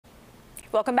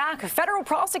Welcome back. Federal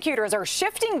prosecutors are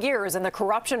shifting gears in the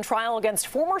corruption trial against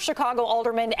former Chicago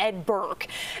Alderman Ed Burke.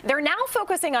 They're now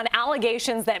focusing on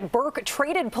allegations that Burke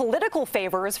traded political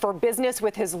favors for business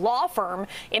with his law firm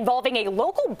involving a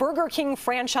local Burger King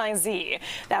franchisee.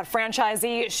 That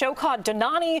franchisee, Shokhat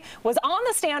Donani, was on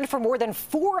the stand for more than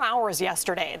 4 hours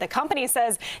yesterday. The company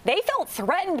says they felt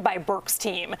threatened by Burke's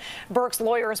team. Burke's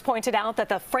lawyers pointed out that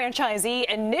the franchisee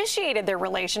initiated their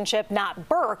relationship, not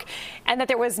Burke, and that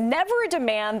there was never a demand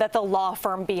that the law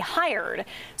firm be hired.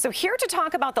 So here to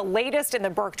talk about the latest in the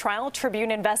Burke trial,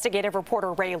 Tribune investigative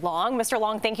reporter Ray Long. Mr.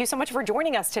 Long, thank you so much for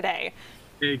joining us today.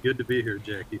 Hey, good to be here,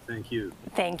 Jackie. Thank you.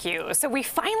 Thank you. So we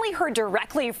finally heard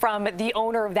directly from the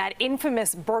owner of that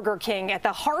infamous Burger King at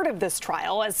the heart of this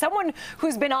trial. As someone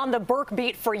who's been on the Burke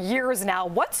beat for years now,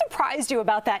 what surprised you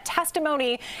about that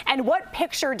testimony, and what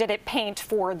picture did it paint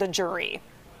for the jury?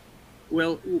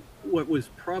 Well, what was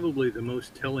probably the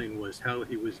most telling was how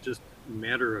he was just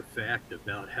matter of fact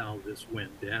about how this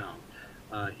went down.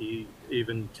 He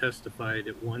even testified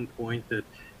at one point that,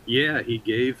 yeah, he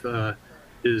gave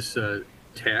his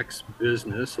tax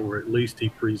business, or at least he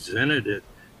presented it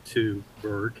to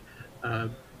Burke,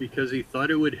 because he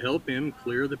thought it would help him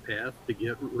clear the path to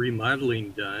get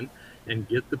remodeling done and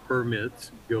get the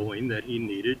permits going that he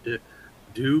needed to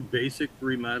do basic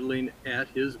remodeling at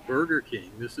his Burger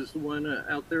King. This is the one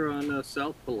out there on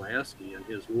South Pulaski in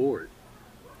his ward.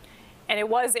 And it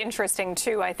was interesting,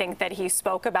 too, I think, that he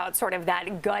spoke about sort of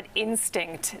that gut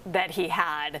instinct that he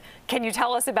had. Can you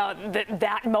tell us about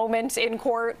that moment in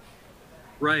court?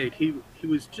 Right. He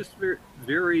was just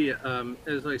very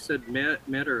as I said,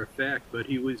 matter of fact, but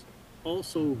he was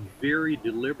also very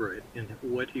deliberate in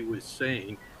what he was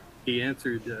saying. He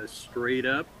answered straight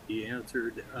up. He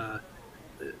answered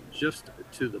just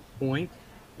to the point,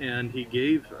 and he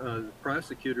gave the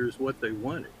prosecutors what they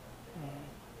wanted.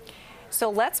 So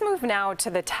let's move now to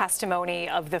the testimony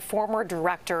of the former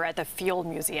director at the Field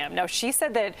Museum. Now, she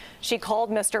said that she called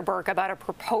Mr. Burke about a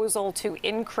proposal to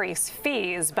increase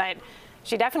fees, but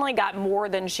she definitely got more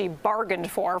than she bargained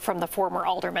for from the former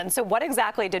alderman. So what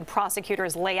exactly did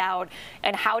prosecutors lay out,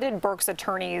 and how did Burke's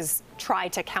attorneys try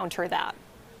to counter that?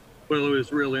 Well, it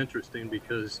was real interesting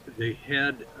because they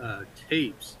had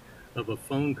tapes of a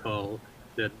phone call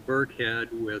that Burke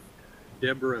had with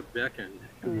Deborah Becken,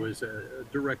 who was a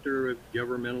director of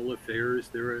governmental affairs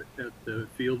there at the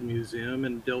Field Museum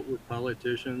and dealt with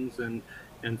politicians and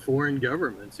foreign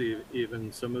governments,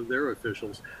 even some of their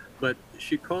officials. But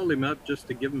she called him up just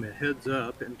to give him a heads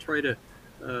up and try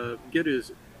to get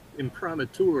his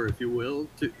imprimatur, if you will,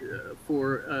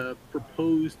 for a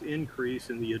proposed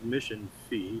increase in the admission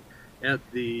fee at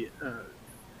the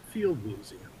Field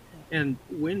Museum. And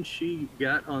when she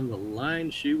got on the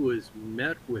line, she was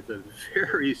met with a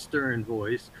very stern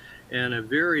voice and a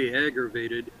very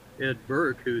aggravated Ed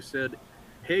Burke, who said,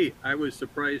 "Hey, I was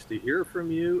surprised to hear from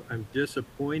you. I'm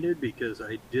disappointed because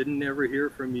I didn't ever hear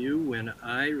from you when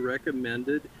I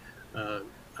recommended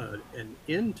an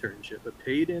internship, a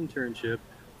paid internship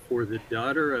for the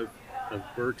daughter of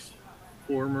Burke's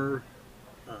former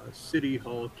City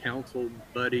Hall Council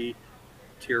buddy,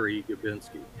 Terry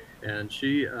Gabinski." And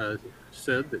she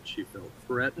said that she felt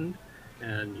threatened,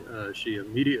 and she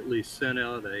immediately sent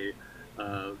out a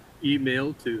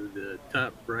email to the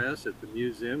top brass at the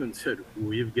museum and said,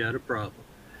 "We've got a problem."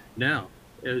 Now,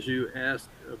 as you asked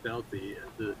about the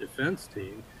defense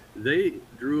team, they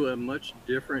drew a much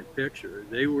different picture.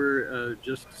 They were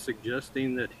just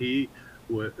suggesting that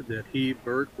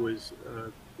Burke was,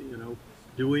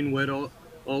 doing what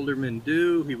aldermen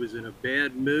do. He was in a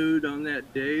bad mood on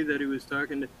that day that he was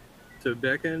talking to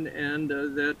Becken, and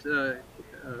that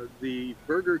the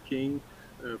Burger King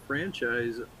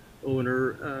franchise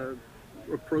owner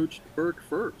approached Burke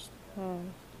first.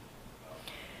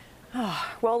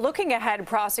 Well, looking ahead,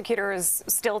 prosecutors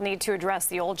still need to address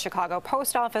the old Chicago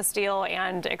post office deal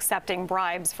and accepting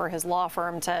bribes for his law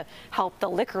firm to help the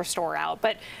liquor store out.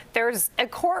 But there's a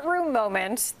courtroom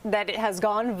moment that has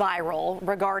gone viral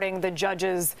regarding the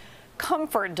judge's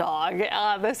comfort dog.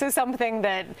 This is something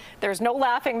that there's no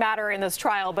laughing matter in this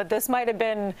trial, but this might have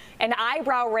been an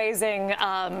eyebrow-raising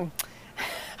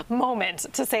moment,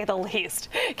 to say the least.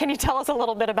 Can you tell us a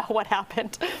little bit about what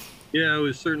happened? Yeah, it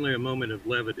was certainly a moment of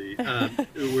levity.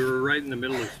 We were right in the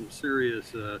middle of some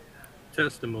serious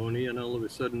testimony, and all of a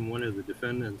sudden one of the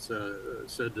defendants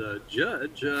said,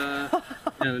 "Judge,"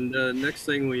 and next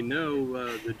thing we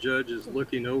know, the judge is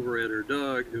looking over at her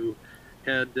dog, who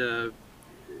had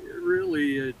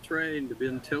really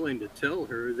been tell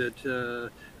her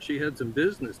that she had some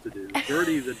business to do.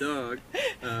 Bertie the dog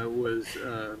was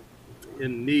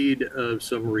in need of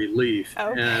some relief.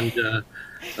 Okay. And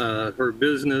her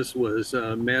business was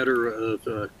a matter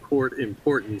of court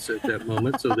importance at that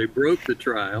moment. So they broke the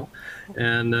trial.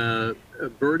 And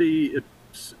Bertie, it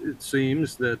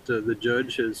seems that the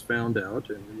judge has found out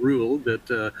and ruled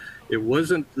that it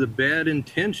wasn't the bad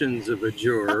intentions of a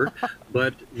juror,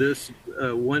 but this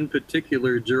one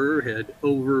particular juror had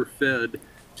overfed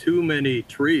too many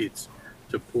treats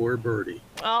to poor Bertie.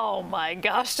 Oh my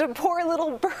gosh, to poor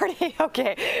little Bertie.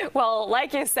 Okay, well,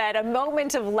 like you said, a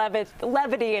moment of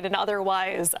levity in an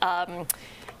otherwise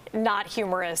not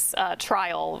humorous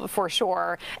trial for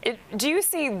sure. Do you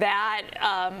see that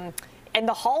and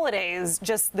the holidays,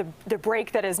 just the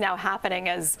break that is now happening,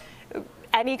 as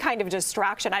any kind of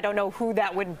distraction? I don't know who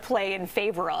that would play in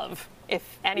favor of,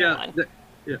 if anyone.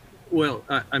 Yeah. Well,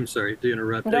 I'm sorry to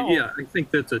interrupt. No. Yeah, I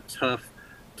think that's a tough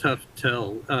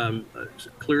tell.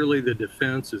 Clearly, the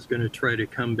defense is going to try to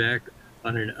come back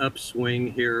on an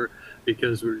upswing here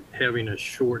because we're having a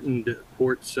shortened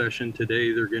court session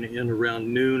today. They're going to end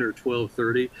around noon or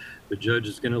 12:30. The judge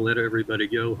is going to let everybody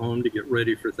go home to get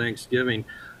ready for Thanksgiving.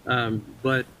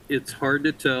 But it's hard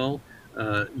to tell.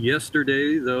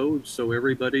 Yesterday, though, so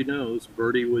everybody knows,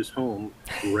 Bertie was home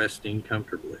resting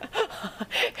comfortably.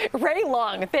 Ray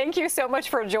Long, thank you so much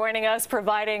for joining us,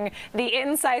 providing the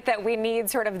insight that we need,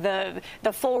 sort of the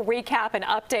full recap and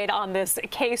update on this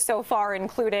case so far,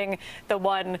 including the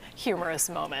one humorous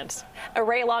moment.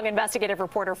 Ray Long, investigative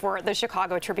reporter for the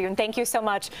Chicago Tribune, thank you so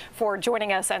much for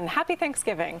joining us, and happy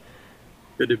Thanksgiving.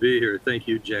 Good to be here. Thank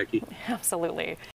you, Jackie. Absolutely.